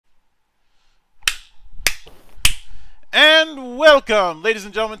And welcome, ladies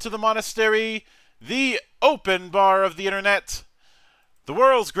and gentlemen, to the monastery, the open bar of the internet, the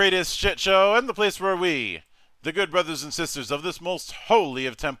world's greatest shit show, and the place where we, the good brothers and sisters of this most holy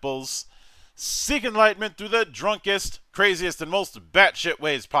of temples, seek enlightenment through the drunkest, craziest, and most batshit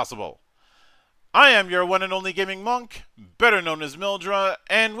ways possible. I am your one and only gaming monk, better known as Mildra,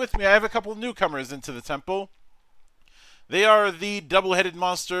 and with me I have a couple newcomers into the temple. They are the double-headed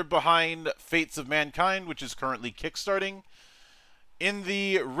monster behind Fates of Mankind, which is currently kickstarting. In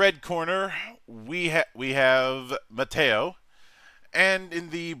the red corner, we have Matteo, and in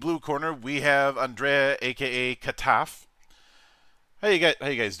the blue corner, we have Andrea, aka Cataph. How you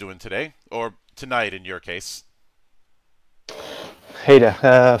guys doing today, or tonight in your case? Hey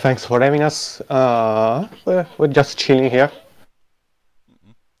there, thanks for having us. We're just chilling here.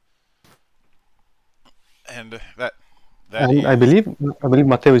 And that And I is... believe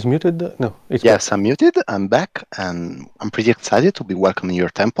Matteo is muted. No, it's Yes, back. I'm muted. I'm back, and I'm pretty excited to be welcoming your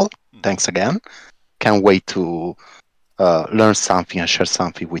temple. Thanks again. Can't wait to learn something and share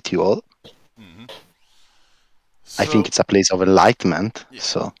something with you all. I think it's a place of enlightenment. Yeah.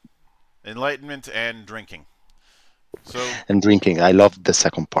 So Enlightenment and drinking. and drinking. I love the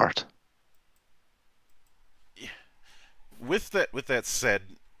second part. With that said,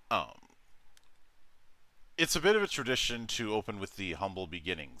 it's a bit of a tradition to open with the humble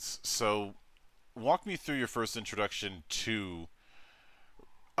beginnings. So, walk me through your first introduction to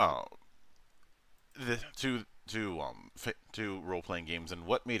role-playing games and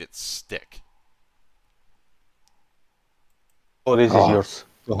what made it stick. Oh, this is yours.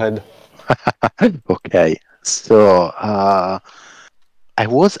 Go ahead. Okay, so I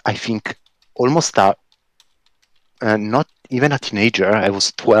was, I think, almost not even a teenager. I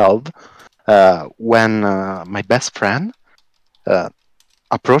was 12 when my best friend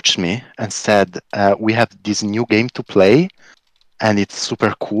approached me and said, we have this new game to play and it's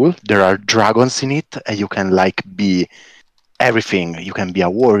super cool. There are dragons in it and you can be everything. You can be a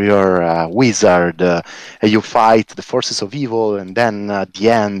warrior, a wizard, you fight the forces of evil, and then at the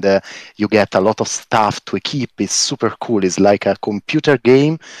end you get a lot of stuff to equip. It's super cool. It's like a computer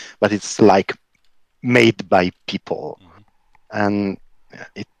game, but it's made by people. And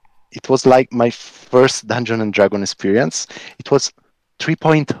it was like my first Dungeon and Dragon experience. It was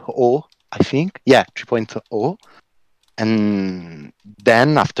 3.0, I think. Yeah, 3.0. And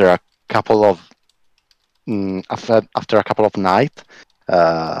then after a couple of nights,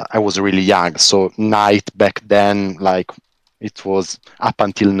 I was really young. So night back then, it was up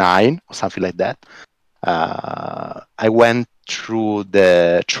until 9 or something like that. I went through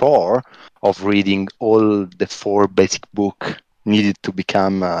the chore of reading all the 4 basic books needed to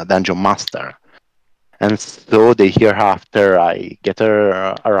become a dungeon master. And so the year after, I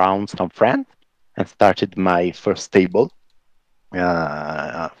gathered around some friends and started my first table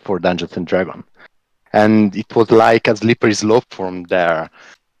for Dungeons and Dragons. And it was like a slippery slope from there.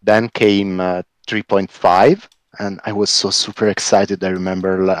 Then came 3.5, and I was so super excited. I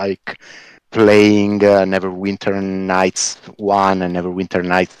remember playing Neverwinter Nights 1 and Neverwinter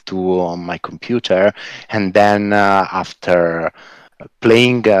Nights 2 on my computer. And then after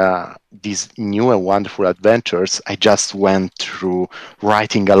playing these new and wonderful adventures, I just went through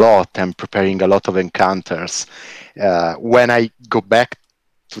writing a lot and preparing a lot of encounters. When I go back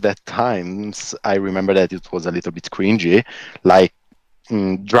to that times, I remember that it was a little bit cringy,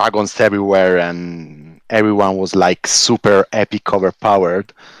 dragons everywhere and everyone was super epic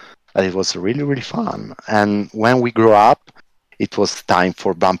overpowered. But it was really, really fun. And when we grew up, it was time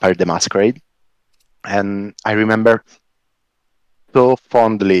for Vampire the Masquerade. And I remember so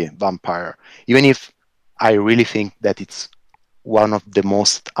fondly Vampire, even if I really think that it's one of the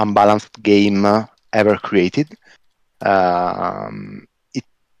most unbalanced game ever created.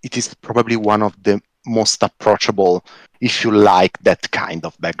 It is probably one of the most approachable if you like that kind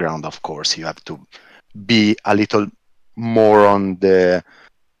of background. Of course, you have to be a little more on the,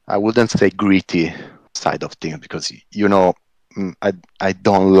 I wouldn't say gritty side of things, because I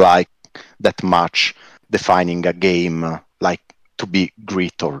don't like that much defining a game to be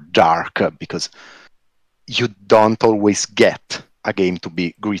grit or dark, because you don't always get a game to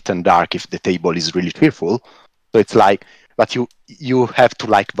be grit and dark if the table is really cheerful. So it's but you have to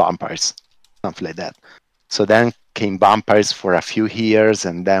like vampires, something like that. So then came vampires for a few years,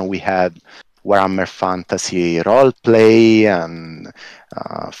 and then we had Warhammer Fantasy Roleplay, and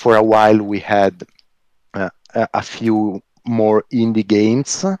for a while we had a few more indie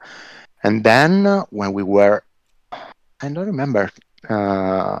games. And then when we were, I don't remember,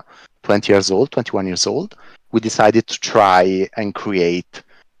 20 years old, 21 years old, we decided to try and create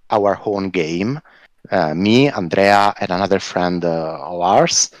our own game. me, Andrea, and another friend of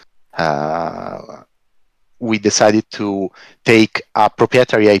ours, we decided to take a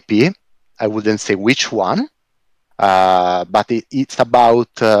proprietary IP. I wouldn't say which one, but it's about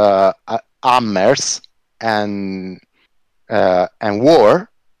hammers and war.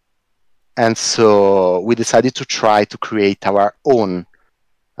 And so we decided to try to create our own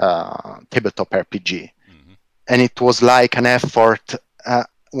tabletop RPG. And it was like an effort,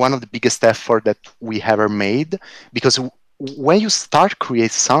 one of the biggest effort that we ever made, because when you start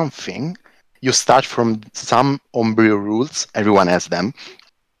create something, you start from some homebrew rules. Everyone has them,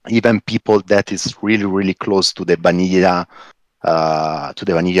 even people that is really, really close to the vanilla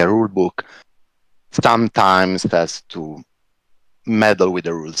rule book sometimes has to meddle with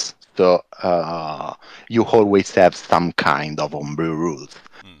the rules. So you always have some kind of homebrew rules,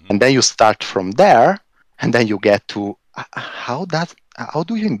 and then you start from there, and then you get to how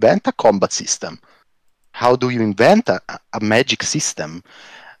do you invent a combat system? How do you invent a magic system?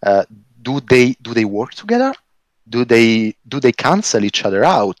 Do they work together? Do they cancel each other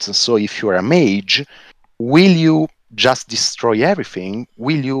out? So if you're a mage, will you just destroy everything?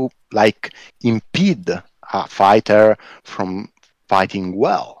 Will you like impede a fighter from fighting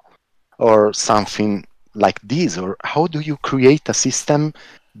well, or something like this? Or how do you create a system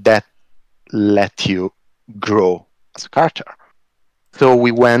that let you grow as a character? So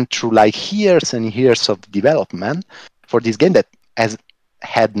we went through like years and years of development for this game that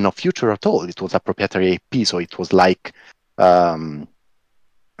had no future at all. It was a proprietary IP, so it was like a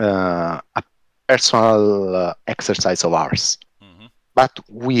personal exercise of ours. But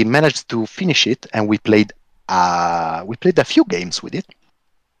we managed to finish it, and we played a few games with it.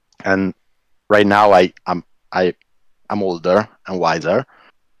 And right now I'm older and wiser,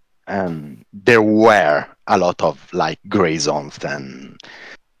 and there were a lot of like gray zones and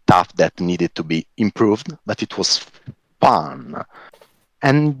stuff that needed to be improved, but it was fun.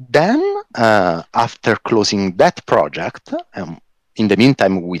 And then after closing that project, in the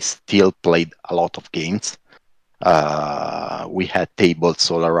meantime we still played a lot of games. We had tables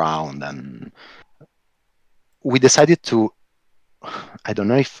all around, and we decided to, I don't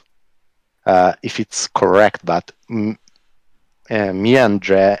know if it's correct, but me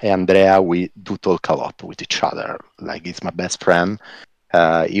and Andrea, we do talk a lot with each other. Like, he's my best friend.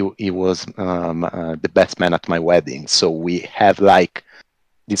 He was the best man at my wedding. So we have like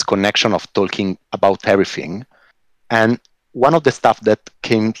this connection of talking about everything. And one of the stuff that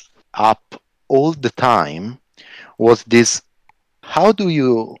came up all the time was this: how do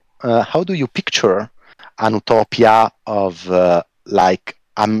you picture an utopia of like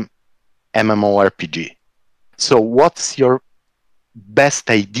an MMORPG? So what's your best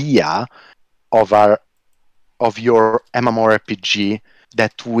idea of your MMORPG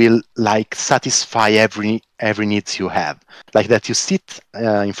that will like satisfy every needs you have, like that you sit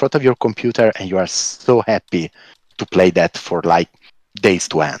in front of your computer and you are so happy to play that for like days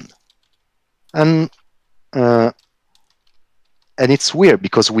to end? And it's weird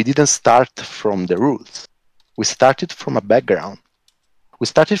because we didn't start from the rules. We started from a background. We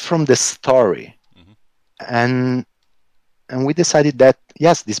started from the story. And we decided that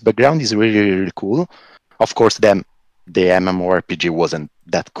yes, this background is really, really cool. Of course, then the MMORPG wasn't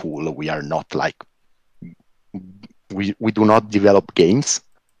that cool. We are not like, we do not develop games.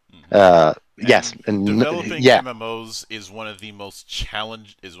 Yes, and developing MMOs is one of the most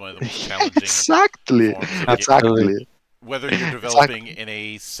challenging. Exactly. Whether you're developing in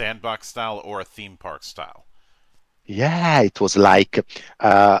a sandbox style or a theme park style. Yeah, it was like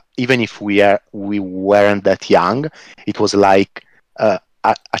even if we weren't that young, it was like a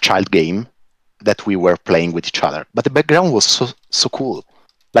child game that we were playing with each other. But the background was so cool,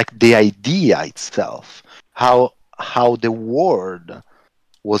 like the idea itself, how the world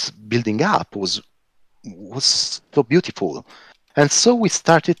was building up was so beautiful. And so we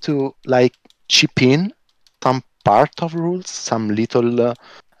started to like chip in some part of rules, some little.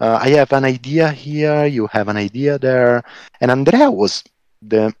 I have an idea here, you have an idea there, and Andrea was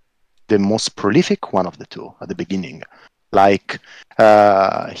the most prolific one of the two at the beginning. Like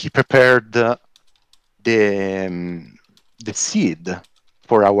he prepared the seed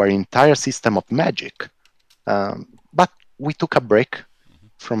for our entire system of magic, but we took a break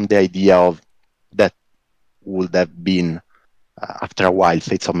from the idea of that would have been after a while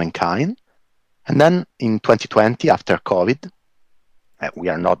Fates of Mankind. And then in 2020, after COVID, we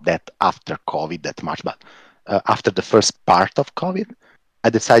are not that after COVID that much, but after the first part of COVID, I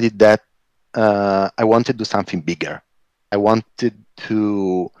decided that I wanted to do something bigger. I wanted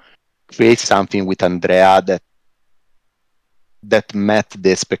to create something with Andrea that that met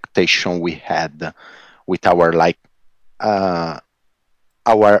the expectation we had with our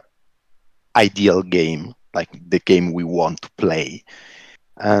our ideal game, like the game we want to play.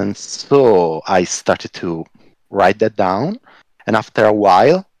 And so I started to write that down. And after a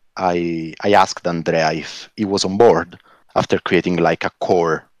while, I asked Andrea if he was on board after creating like a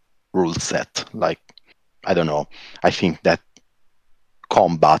core rule set. Like, I don't know, I think that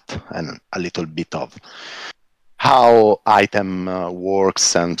combat and a little bit of how item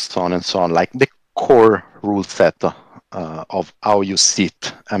works and so on and so on, like the core rule set of how you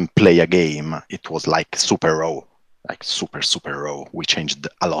sit and play a game. It was like super raw, like super raw. We changed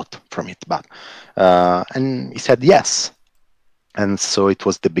a lot from it, but and he said yes, and so it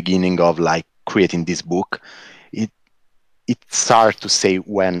was the beginning of like creating this book. It's hard to say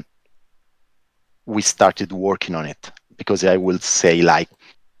when we started working on it, because I will say like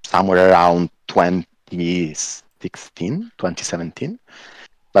somewhere around 2016, 2017.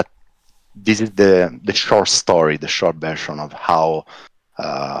 But this is the short story, the short version of how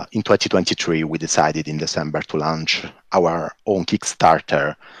in 2023 we decided in December to launch our own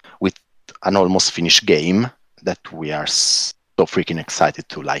Kickstarter with an almost finished game that we are so freaking excited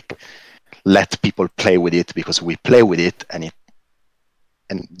to like let people play with it, because we play with it, and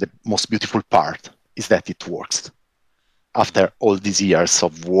the most beautiful part is that it works. After all these years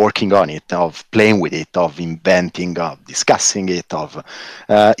of working on it, of playing with it, of inventing, of discussing it, of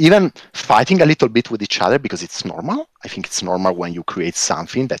even fighting a little bit with each other, because it's normal. I think it's normal when you create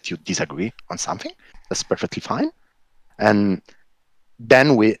something that you disagree on something. That's perfectly fine. And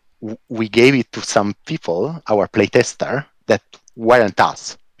then we gave it to some people, our playtester, that weren't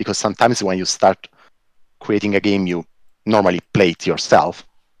us. Because sometimes when you start creating a game, you normally play it yourself.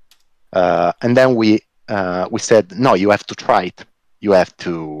 And then we said, no, you have to try it. You have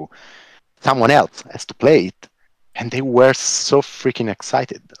to, someone else has to play it. And they were so freaking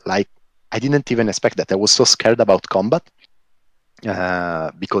excited. Like, I didn't even expect that. I was so scared about combat,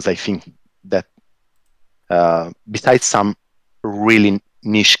 because I think that besides some really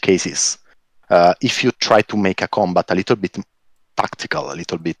niche cases, if you try to make a combat a little bit tactical, a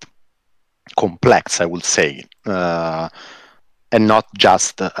little bit complex, I would say, and not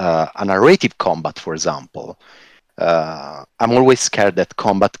just a narrative combat, for example, I'm always scared that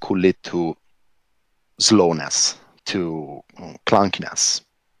combat could lead to slowness, to clunkiness.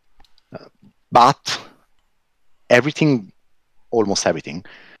 But almost everything,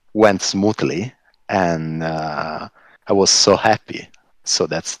 went smoothly, and I was so happy. So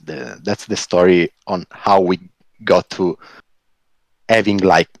that's the story on how we got to having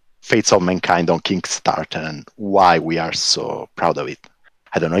like Fates of Mankind on Kickstarter and why we are so proud of it.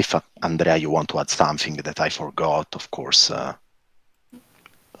 I don't know if Andrea, you want to add something that I forgot, of course.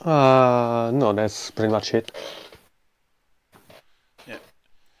 No, that's pretty much it. Yeah,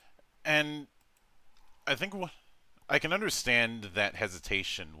 and I think I can understand that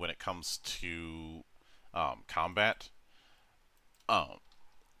hesitation when it comes to combat.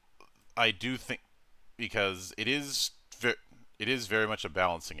 I do think, because it is very much a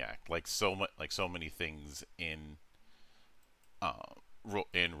balancing act, like so many things in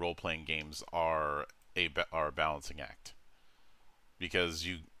role playing games are a balancing act, because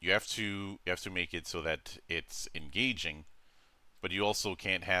you have to make it so that it's engaging, but you also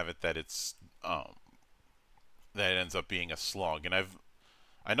can't have it that it's that it ends up being a slog. And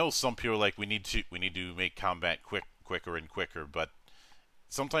I know some people are like, we need to make combat quicker and quicker, but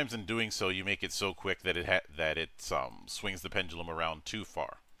sometimes in doing so, you make it so quick that it swings the pendulum around too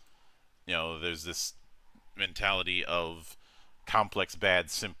far. You know, there's this mentality of complex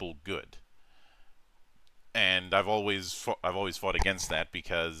bad, simple good, and I've always fought against that,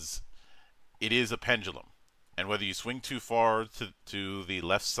 because it is a pendulum, and whether you swing too far to the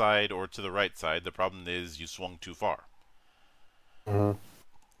left side or to the right side, the problem is you swung too far. Mhm.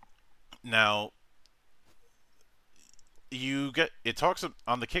 Now, it talks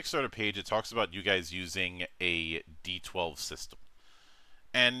on the Kickstarter page. It talks about you guys using a D12 system,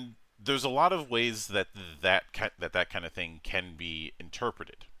 and there's a lot of ways that kind of thing can be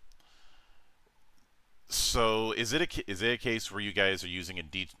interpreted. So is it a case where you guys are using a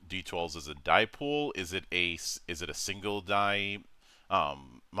D12s as a die pool? Is it a single die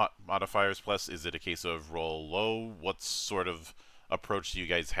modifiers plus? Is it a case of roll low? What sort of approach do you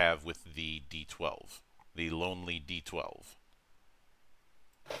guys have with the D12, the lonely D12?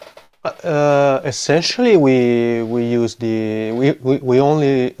 Essentially, we use we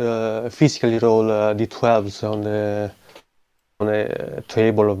only physically roll d12s on a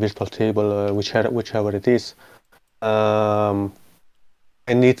table or virtual table, whichever it is. I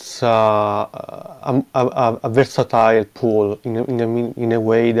and it's a versatile pool in a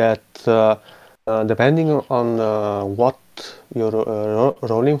way that depending on what you're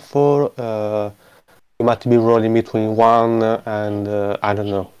rolling for, you might be rolling between 1 and I don't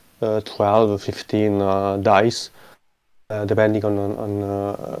know, 12 or 15 dice, depending on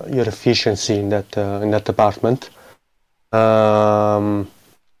your efficiency in that department.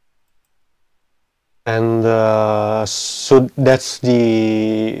 And so that's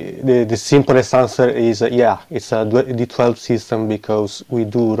the simplest answer is yeah, it's a D12 system because we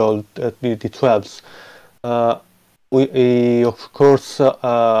do roll D12s. We of course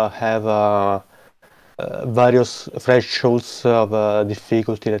have various thresholds of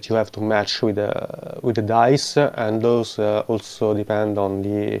difficulty that you have to match with the dice, and those also depend on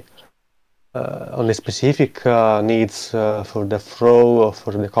the specific needs for the throw or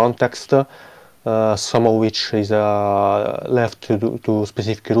for the context. Some of which is left to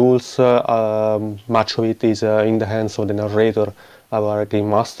specific rules. Much of it is in the hands of the narrator, our game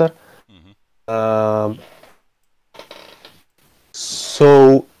master.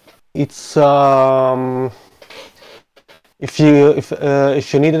 So it's if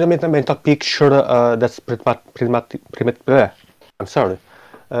you need a mental picture, that's pretty much I'm sorry.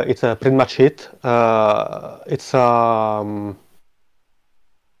 It's pretty much it. It's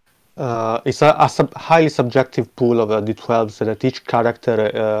a highly subjective pool of D12s that each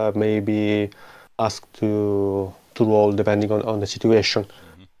character may be asked to roll depending on the situation.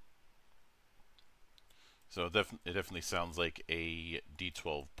 So it definitely sounds like a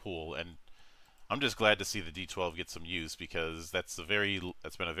D12 pool, and I'm just glad to see the D12 get some use because that's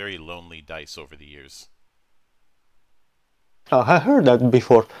been a very lonely dice over the years. I heard that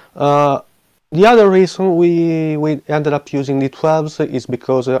before. The other reason we ended up using D12s is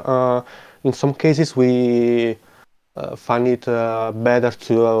because in some cases we find it better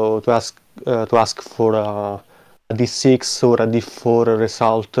to ask for a D6 or a D4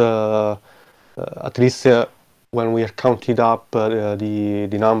 result, at least when we are counting up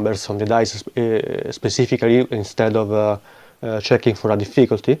the numbers on the dice specifically instead of checking for a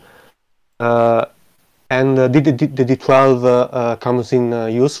difficulty. And the D12 comes in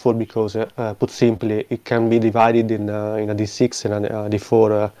useful because, put simply, it can be divided in a D6 and a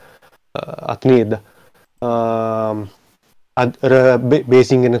D4 at need.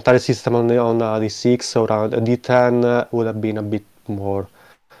 Basing an entire system on a D6 or a D10 would have been a bit more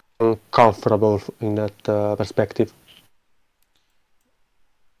comfortable in that perspective.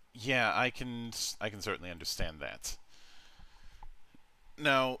 Yeah, I can certainly understand that.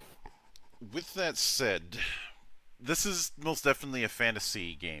 Now, with that said, this is most definitely a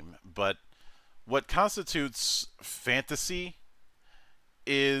fantasy game, but what constitutes fantasy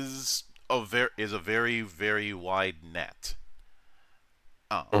is a very, very wide net.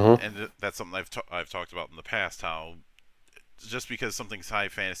 And that's something I've talked about in the past, how just because something's high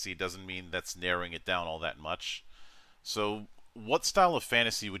fantasy doesn't mean that's narrowing it down all that much. So what style of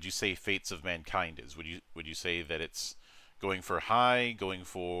fantasy would you say Fates of Mankind is? Would you say that it's going for high, going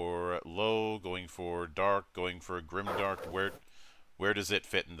for low, going for dark, going for grimdark? Where does it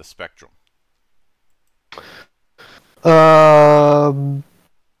fit in the spectrum? I'm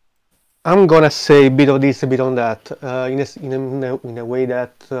gonna say a bit of this, a bit on that, in a way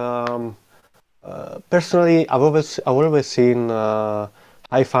that personally I've always seen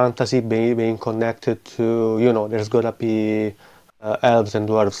high fantasy being connected to, there's gonna be elves and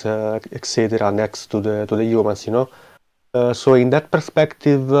dwarves, etc. next to the humans, so in that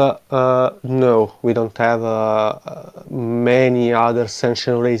perspective, no, we don't have many other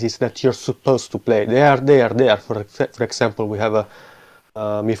sentient races that you're supposed to play. They are there. For example, we have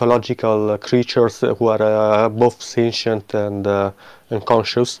mythological creatures who are both sentient and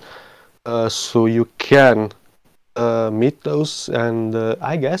conscious. So you can meet those, and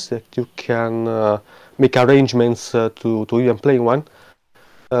I guess that you can make arrangements to even play one.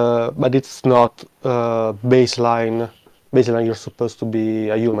 But it's not baseline. Baseline, you're supposed to be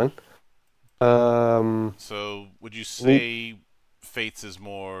a human. So would you say Fates is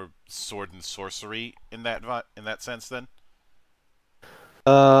more sword and sorcery in that sense then?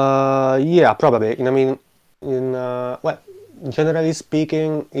 Yeah, probably. Well, generally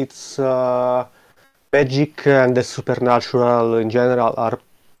speaking, it's magic and the supernatural in general are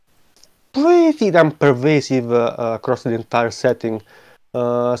pretty damn pervasive across the entire setting.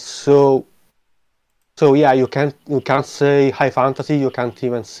 So yeah, you can't say high fantasy. You can't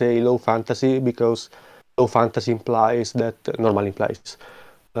even say low fantasy because low fantasy normally implies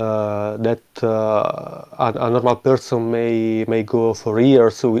that a normal person may go for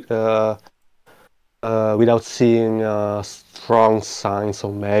years without seeing strong signs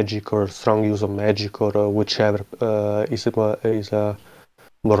of magic or strong use of magic or whichever is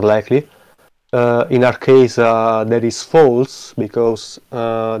more likely. In our case, that is false because,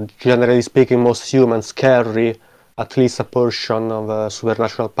 generally speaking, most humans carry at least a portion of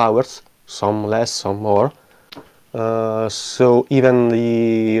supernatural powers, some less, some more. So even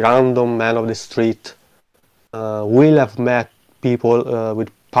the random man of the street will have met people with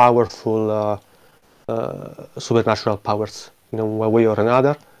powerful supernatural powers in one way or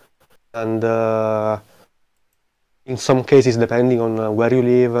another, and in some cases, depending on where you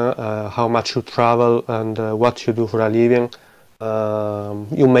live, how much you travel, and what you do for a living,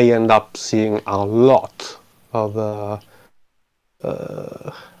 you may end up seeing a lot of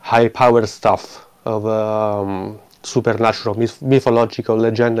high-powered stuff, of supernatural, mythological,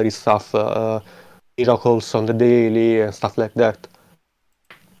 legendary stuff, miracles on the daily, and stuff like that.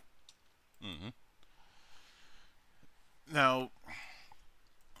 Now,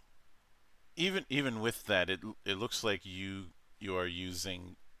 even with that, it looks like you are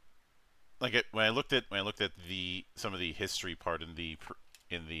using, like when I looked at the some of the history part in the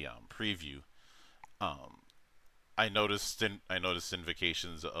preview, I noticed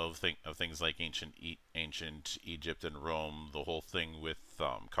invocations of things like ancient Egypt and Rome, the whole thing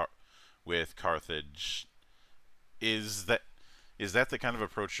with Carthage. Is that the kind of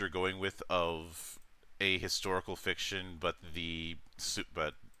approach you're going with, of a historical fiction, but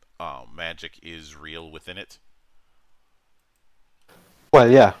magic is real within it?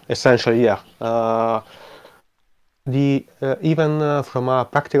 Well, yeah, essentially, yeah. Even from a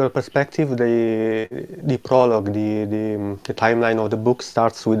practical perspective, the prologue, the timeline of the book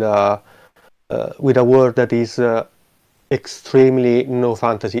starts with a world that is extremely no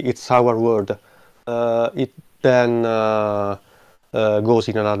fantasy. It's our world. It then goes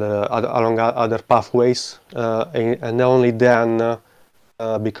in along other pathways, and only then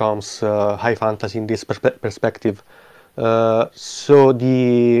becomes high fantasy in this perspective. So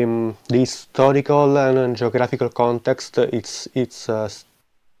the historical and geographical context, it's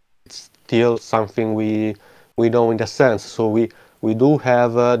still something we know in the sense. So we do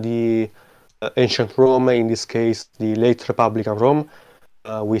have the ancient Rome, in this case the late Republican Rome.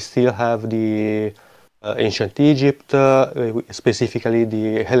 We still have the ancient Egypt, specifically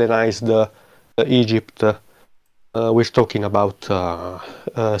the Hellenized Egypt. We're talking about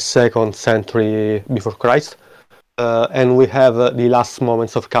 2nd century before Christ. And we have the last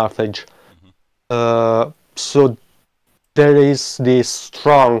moments of Carthage. So there is this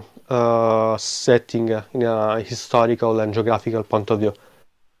strong setting in a historical and geographical point of view.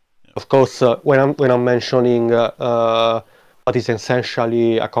 Of course, when I'm mentioning what is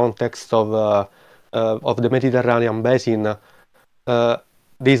essentially a context of the Mediterranean basin,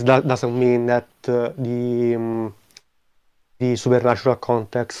 this doesn't mean that the supernatural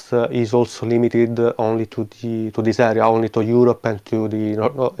context is also limited only to this area, only to Europe and to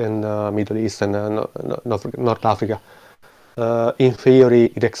the Middle East and North Africa. In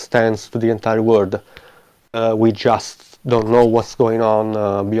theory, it extends to the entire world. We just don't know what's going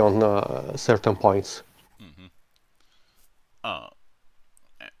on beyond certain points.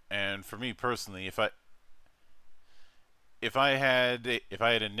 And for me personally, if I had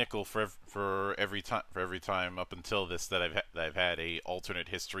a nickel for every time up until this that I've had a alternate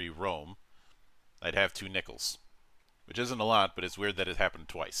history Rome, I'd have 2 nickels, which isn't a lot, but it's weird that it happened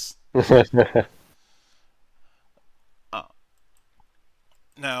twice.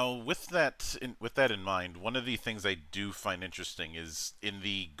 Now, with that in mind, one of the things I do find interesting is in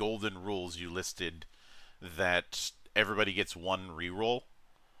the golden rules you listed that everybody gets 1 reroll,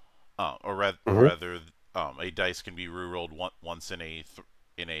 or rather, a dice can be rerolled once in a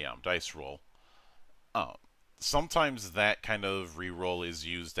dice roll. Sometimes that kind of reroll is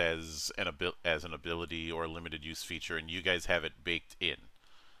used as an ability or a limited use feature, and you guys have it baked in.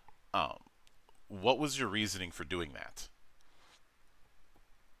 What was your reasoning for doing that?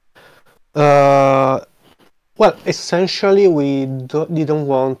 Well, essentially, we didn't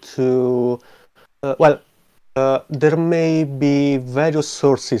want to. There may be various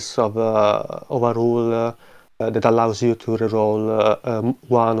sources of a rule that allows you to reroll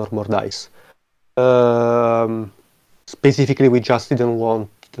 1 or more dice. Specifically, we just didn't want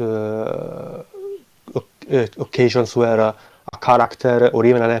occasions where a character or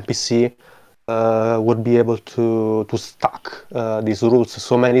even an NPC would be able to stack these rules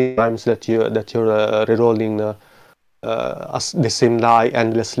so many times that you're rerolling the same die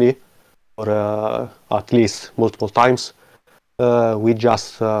endlessly, or at least multiple times. We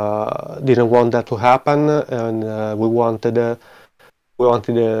just didn't want that to happen, and we we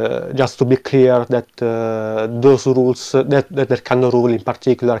wanted just to be clear that those rules, that kind of rule in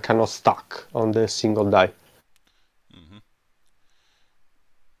particular, cannot stack on the single die.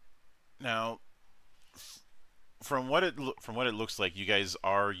 Now, from what it looks like, you guys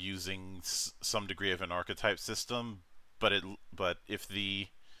are using some degree of an archetype system, but if the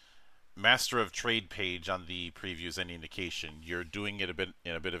Master of Trade page on the preview is any indication, you're doing it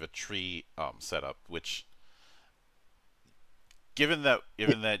in a bit of a tree setup, which, given that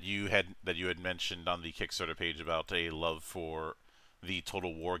you had mentioned on the Kickstarter page about a love for the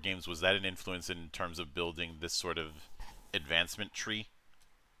Total War games, was that an influence in terms of building this sort of advancement tree?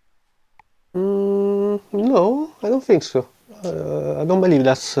 No, I don't think so. I don't believe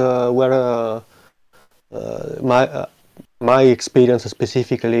that's where my experience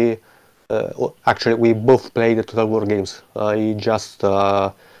specifically. Actually, we both played the Total War games. I just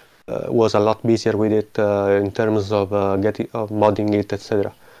was a lot busier with it in terms of getting modding it,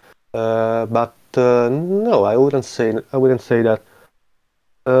 etc. But no, I wouldn't say that.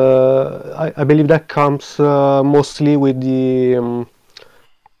 I believe that comes mostly with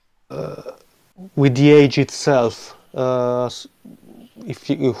the age itself. If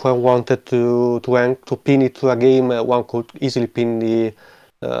one wanted to pin it to a game, one could easily pin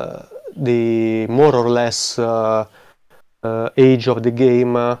the more or less age of the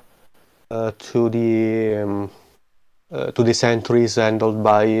game to the centuries handled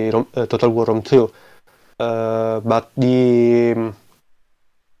by Total War Rome 2. But the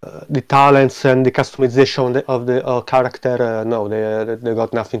talents and the customization of the character, no, they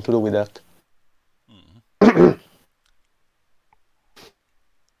got nothing to do with that.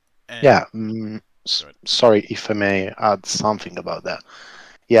 Yeah, sorry if I may add something about that.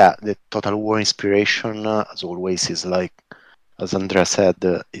 Yeah, the Total War inspiration, as always, is like, as Andrea said,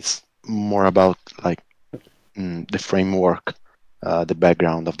 it's more about like the framework, the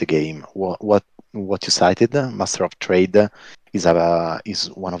background of the game. What you cited, Master of Trade, is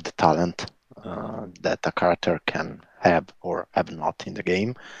one of the talent that a character can have or have not in the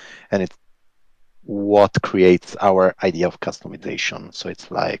game, and it's what creates our idea of customization. So it's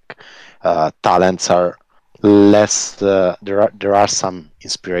like talents are less. There are some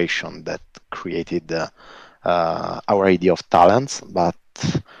inspiration that created our idea of talents, but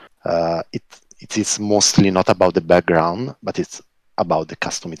it is mostly not about the background, but it's about the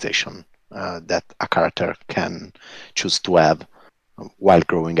customization that a character can choose to have while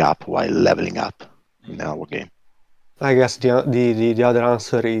growing up, while leveling up in our game. I guess the other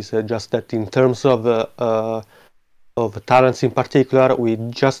answer is just that in terms of talents in particular, we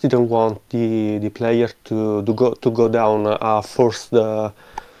just didn't want the player to go down a forced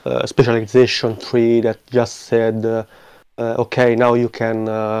specialization tree that just said, okay, now you can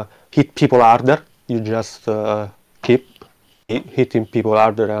hit people harder. You just keep hitting people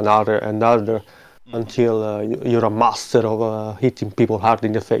harder and harder and harder until you're a master of hitting people hard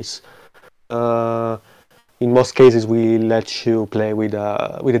in the face. In most cases, we let you play with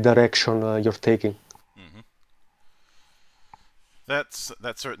the direction you're taking. That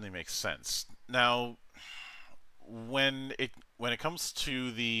certainly makes sense. Now, when it comes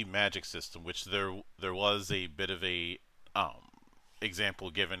to the magic system, which there was a bit of a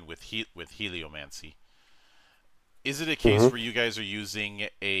example given with heliomancy, is it a case where you guys are using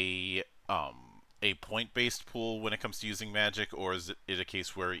a point-based pool when it comes to using magic, or is it a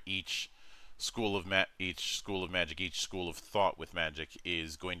case where each school of magic, each school of thought with magic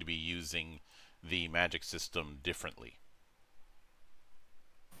is going to be using the magic system differently?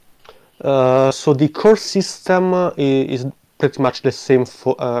 So the core system is pretty much the same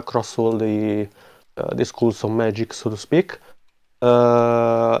across all the schools of magic, so to speak.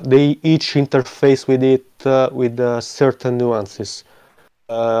 They each interface with it with certain nuances,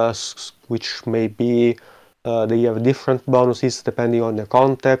 which may be they have different bonuses depending on the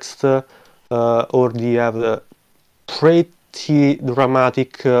context, or they have pretty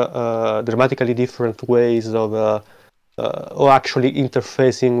dramatically different ways of or actually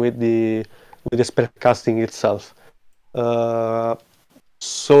interfacing with the spellcasting itself.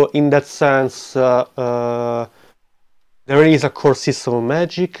 So in that sense, there is a core system of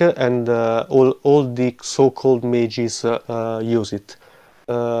magic, and all the so-called mages use it.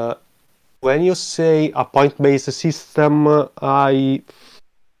 When you say a point-based system,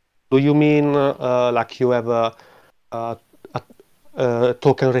 do you mean like you have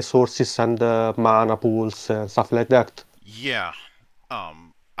token resources and mana pools and stuff like that? Yeah.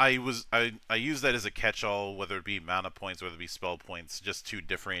 I use that as a catch-all, whether it be mana points, whether it be spell points, just to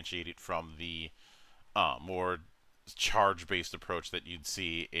differentiate it from the more charge-based approach that you'd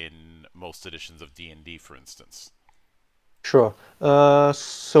see in most editions of D&D, for instance. Sure.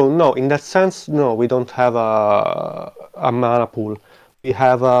 So no, in that sense, no, we don't have a mana pool. We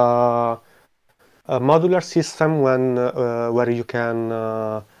have a modular system where you can,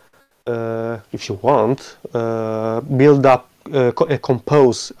 if you want, build up,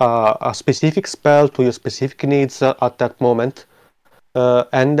 compose a specific spell to your specific needs at that moment.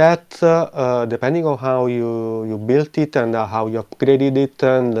 And that, depending on how you built it and how you upgraded it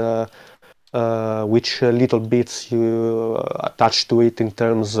and which little bits you attach to it in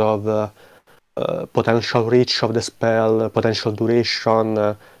terms of potential reach of the spell, potential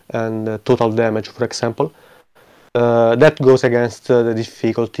duration, and total damage, for example. That goes against the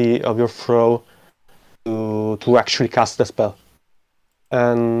difficulty of your throw to actually cast the spell.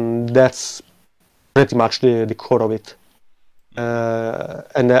 And that's pretty much the core of it.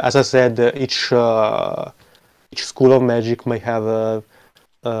 And as I said, each school of magic may have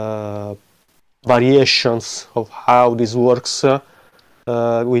variations of how this works,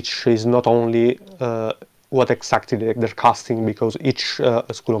 which is not only what exactly they're casting, because each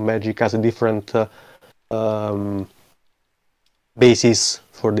school of magic has a different basis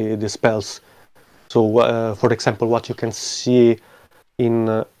for the spells. So, for example, what you can see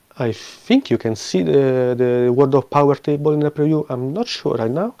in I think you can see the Word of Power table in the preview. I'm not sure right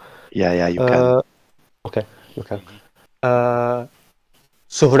now. Yeah, you can. Okay, you can.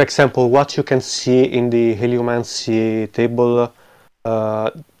 So, for example, what you can see in the Heliomancy table,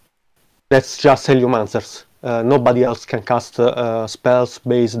 that's just Heliomancers. Nobody else can cast spells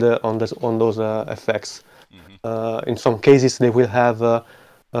based on those effects. In some cases, they will have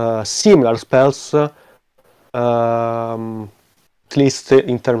similar spells, at least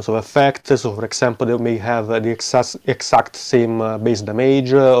in terms of effect. So, for example, they may have the exact same base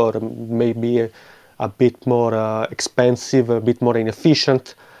damage, or maybe a bit more expensive, a bit more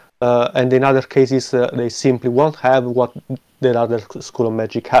inefficient. And in other cases, they simply won't have what the other school of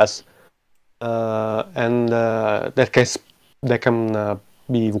magic has. And that can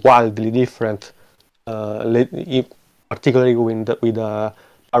be wildly different, particularly with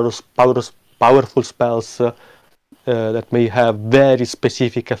powerful spells that may have very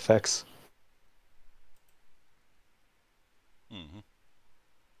specific effects.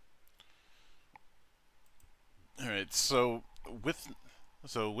 All right. So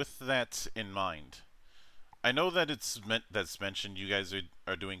with that in mind, I know that that's mentioned you guys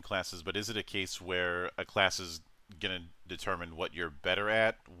are doing classes, but is it a case where a class is gonna determine what you're better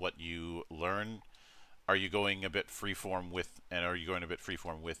at, what you learn? Are you going a bit freeform with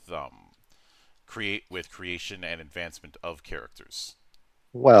creation and advancement of characters?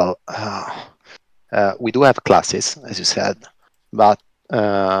 Well, we do have classes, as you said, but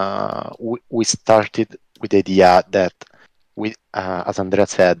we started with the idea that as Andrea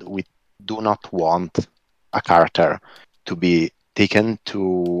said, we do not want a character to be taken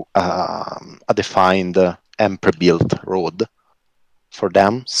to a defined and pre-built road for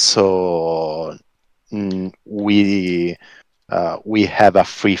them. So we have a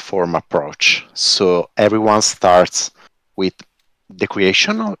free-form approach. So everyone starts with the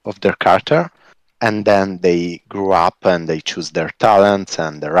creation of their character, and then they grow up and they choose their talents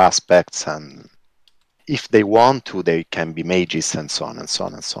and their aspects, and if they want to, they can be mages and so on and so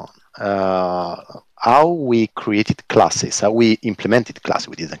on and so on. How we created classes, how we implemented classes,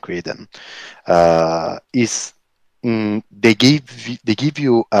 we didn't create them, is they give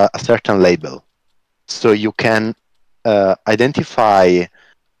you a certain label, so you can identify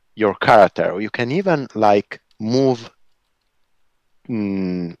your character, or you can even like move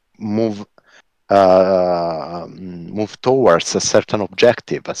towards a certain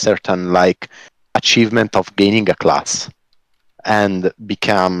objective, a certain like achievement of gaining a class, and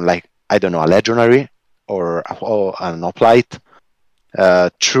become like, I don't know, a legionary or an hoplite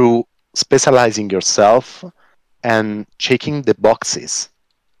through specializing yourself and checking the boxes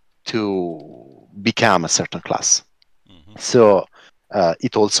to become a certain class. So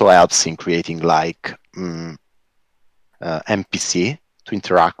it also helps in creating like NPC to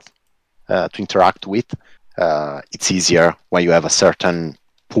interact with. It's easier when you have a certain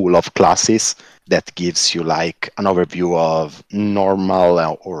pool of classes that gives you like an overview of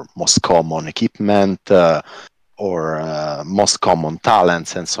normal or most common equipment or most common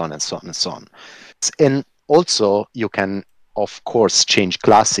talents, and so on and so on and so on. And also you can of course change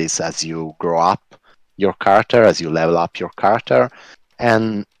classes as you grow up your character, as you level up your character,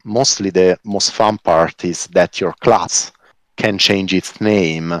 and mostly the most fun part is that your class can change its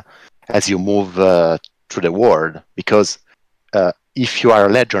name as you move through the world, because if you are a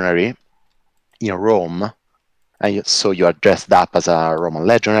legionary in Rome, and so you are dressed up as a Roman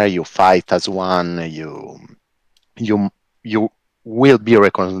legionary, you fight as one, you you will be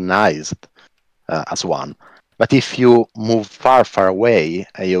recognized as one. But if you move far away,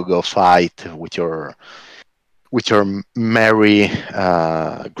 you go fight with your merry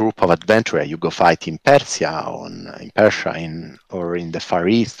group of adventurers. You go fight in Persia, in Persia, or in the Far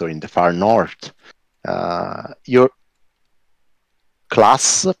East, or in the Far North. Your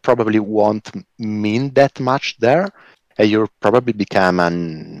class probably won't mean that much there, and you'll probably become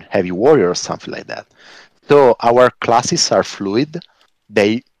an heavy warrior or something like that. So our classes are fluid.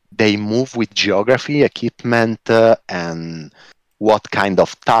 They move with geography, equipment, and what kind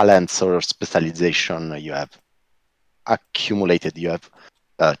of talents or specialization you have accumulated, you have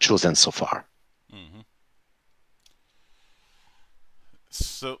chosen so far. Mm-hmm.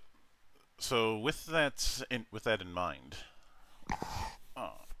 So with that in mind,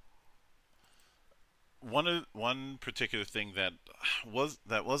 one particular thing that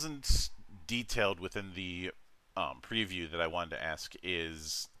wasn't detailed within the preview that I wanted to ask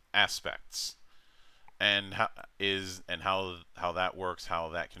is aspects, and how that works, how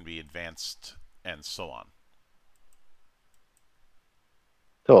that can be advanced, and so on.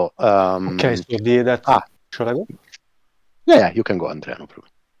 So Okay, so should I go? yeah, you can go, Andrea. No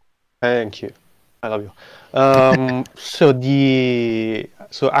problem. Thank you. I love you.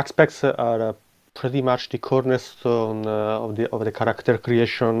 So aspects are pretty much the cornerstone of the character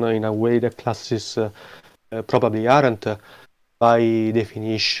creation in a way that classes probably aren't by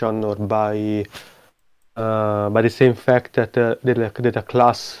definition, or by the same fact that that a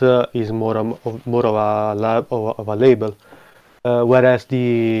class is more of a label, whereas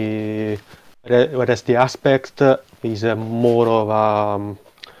the aspect is more of a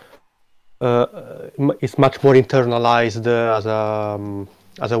it's much more internalized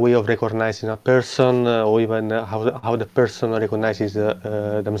as a way of recognizing a person, or even how the person recognizes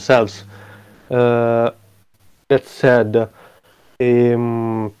themselves. That said,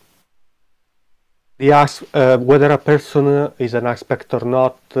 whether a person is an aspect or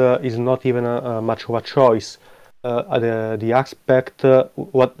not is not even much of a choice. The aspect,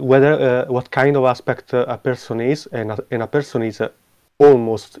 what kind of aspect a person is, and a person is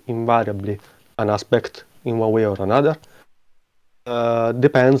almost invariably an aspect in one way or another,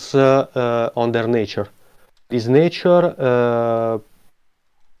 depends on their nature. This nature,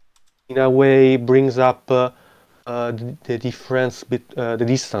 in a way, brings up the difference, the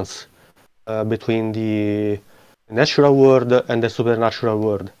distance between the natural world and the supernatural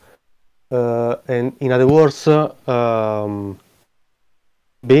world. And in other words,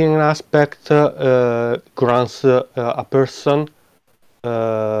 being an aspect grants a person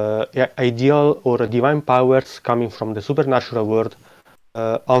ideal or divine powers coming from the supernatural world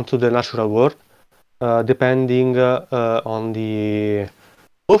onto the natural world, depending on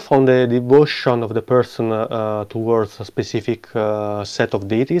both on the devotion of the person towards a specific set of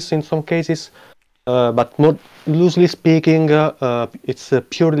deities in some cases, but more loosely speaking, it's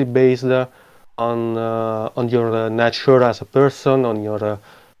purely based on your nature as a person, on your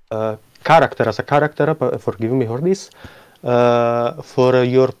character as a character. Forgive me for this. For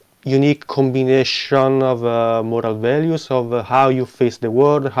your unique combination of moral values, of how you face the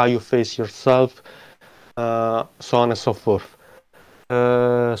world, how you face yourself, so on and so forth.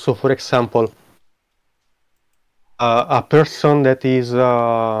 So, for example, a person that is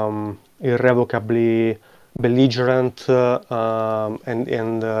irrevocably belligerent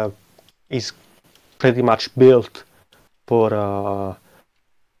and is pretty much built for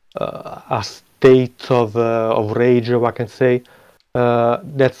a state of rage, if I can say,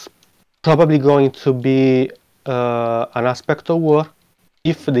 that's probably going to be an aspect of war,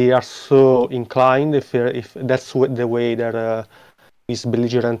 if they are so inclined, if that's the way that this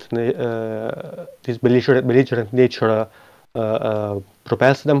belligerent nature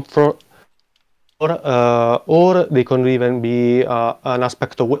propels them for, or they can even be an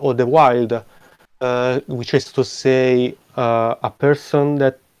aspect of the wild, which is to say, a person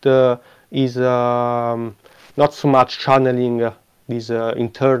that is not so much channeling this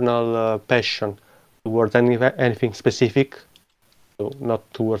internal passion towards anything specific, so not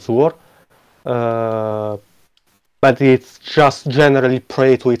towards war, but it's just generally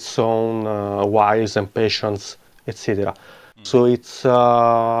prey to its own wiles and passions, etc. So it's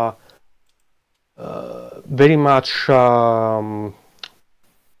very much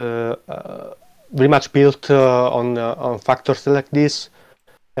built on factors like this,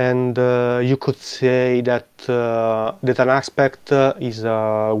 and you could say that that an aspect is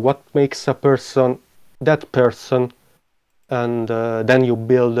what makes a person that person, and then you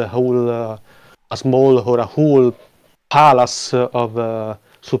build a small or a whole palace of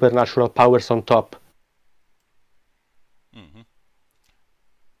supernatural powers on top.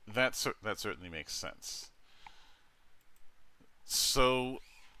 that certainly makes sense. So,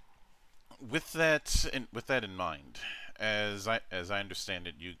 with that in mind, as I understand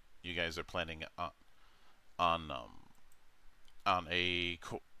it, you guys are planning on a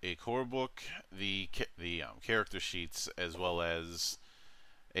core book, the character sheets, as well as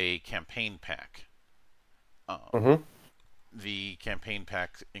a campaign pack. Um, Mm-hmm. the campaign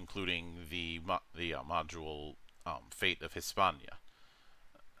pack including the module Fate of Hispania,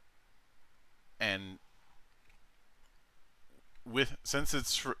 and with since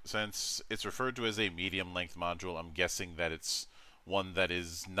it's referred to as a medium length module, I'm guessing that it's one that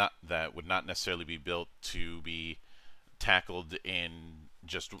would not necessarily be built to be tackled in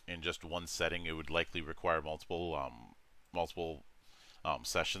just one setting. It would likely require multiple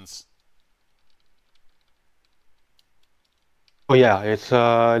sessions. Oh yeah, it's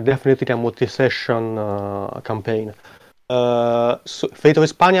definitely a multi-session campaign. So Fate of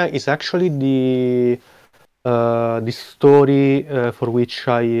Hispania is actually the story for which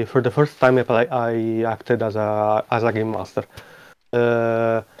for the first time, I acted as a game master.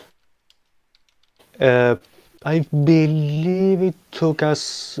 Uh, uh, I believe it took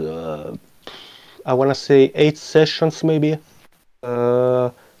us, I want to say, 8 sessions maybe. Uh,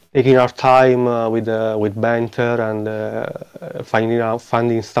 Taking our time with banter and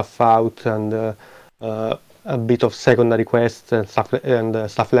finding stuff out, and a bit of secondary quests and stuff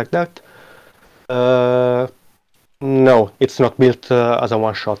like that. No, it's not built as a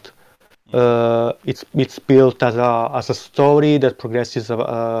one shot. It's built as a story that progresses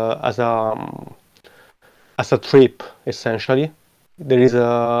as a trip, essentially. There is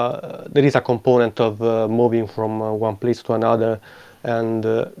a component of moving from one place to another, and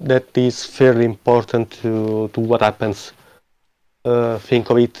that is fairly important to what happens.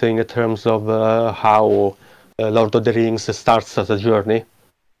 Think of it in the terms of how Lord of the Rings starts as a journey.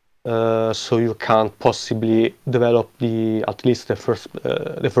 So you can't possibly develop at least the first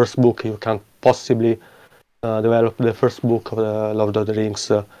book. You can't possibly develop the first book of the Lord of the Rings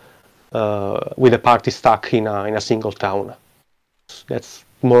with a party stuck in a single town. That's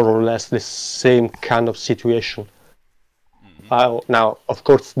more or less the same kind of situation. Now, of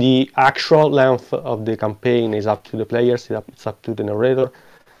course, the actual length of the campaign is up to the players. It's up to the narrator.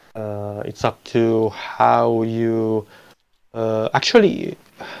 It's up to how you. Actually,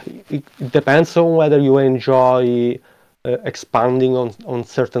 it depends on whether you enjoy expanding on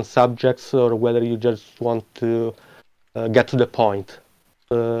certain subjects, or whether you just want to get to the point.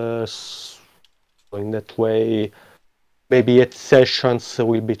 So in that way, maybe 8 sessions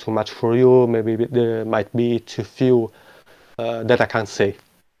will be too much for you. Maybe there might be too few. That I can't say.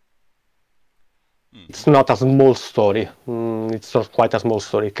 It's not a small story. It's not quite a small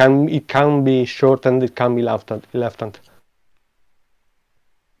story. It can be shortened. It can be lengthened.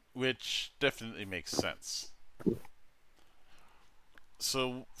 Which definitely makes sense.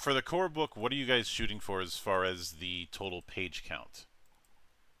 So, for the core book, what are you guys shooting for as far as the total page count?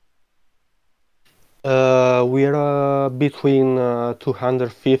 We're between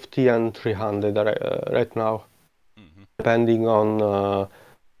 250 and 300 right now, depending on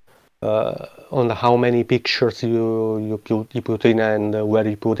how many pictures you put in, and where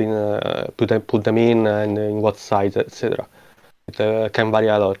you put them in, and in what size, etc. It can vary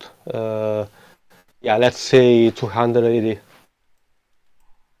a lot. Yeah, let's say 280.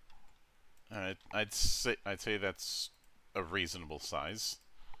 I'd say that's a reasonable size.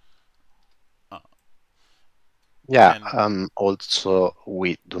 Yeah, And also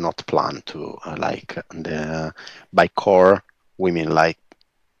we do not plan to by core we mean like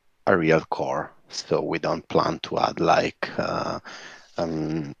a real core. So we don't plan to add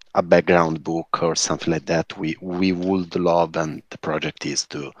a background book or something like that. We would love, and the project is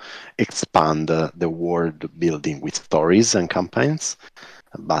to expand the world building with stories and campaigns,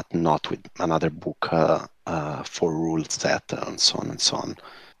 but not with another book for rule set and so on and so on.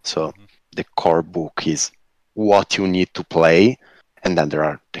 So the core book is what you need to play, and then there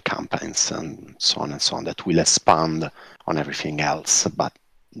are the campaigns and so on and so on that will expand on everything else, but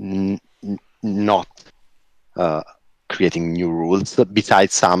not creating new rules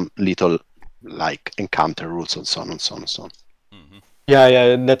besides some little like encounter rules and so on and so on and so on.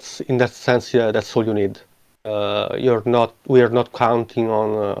 Yeah. That's in that sense. Yeah, that's all you need. We are not counting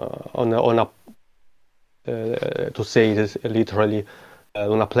on a to say this literally,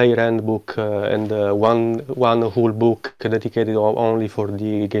 on a player handbook and one whole book dedicated only for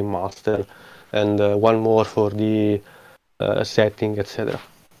the game master, and one more for the setting, etc.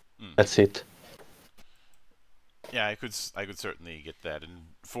 That's it. yeah, I could certainly get that. And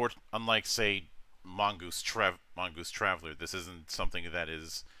unlike say Mongoose Traveler, this isn't something that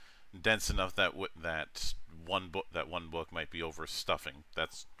is dense enough that that one book might be overstuffing.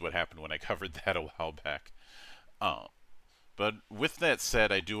 That's what happened when I covered that a while back. But with that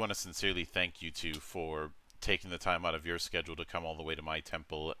said, I do want to sincerely thank you two for taking the time out of your schedule to come all the way to my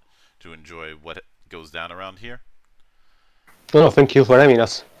temple to enjoy what goes down around here. No, thank you for having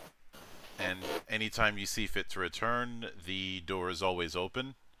us. And anytime you see fit to return, the door is always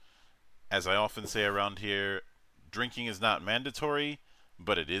open. As I often say around here, drinking is not mandatory,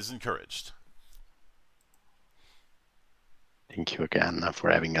 but it is encouraged. Thank you again for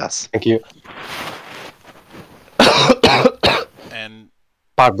having us. Thank you. And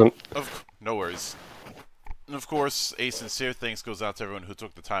Pardon. No worries. And of course, a sincere thanks goes out to everyone who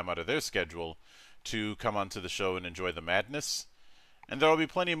took the time out of their schedule to come onto the show and enjoy the madness. And there will be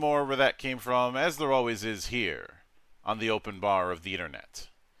plenty more where that came from, as there always is here, on the open bar of the internet.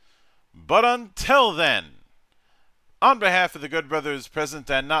 But until then, on behalf of the good brothers present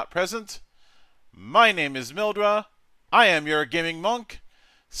and not present, my name is Mildra. I am your gaming monk.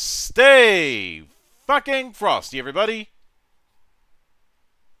 Stay fucking frosty, everybody.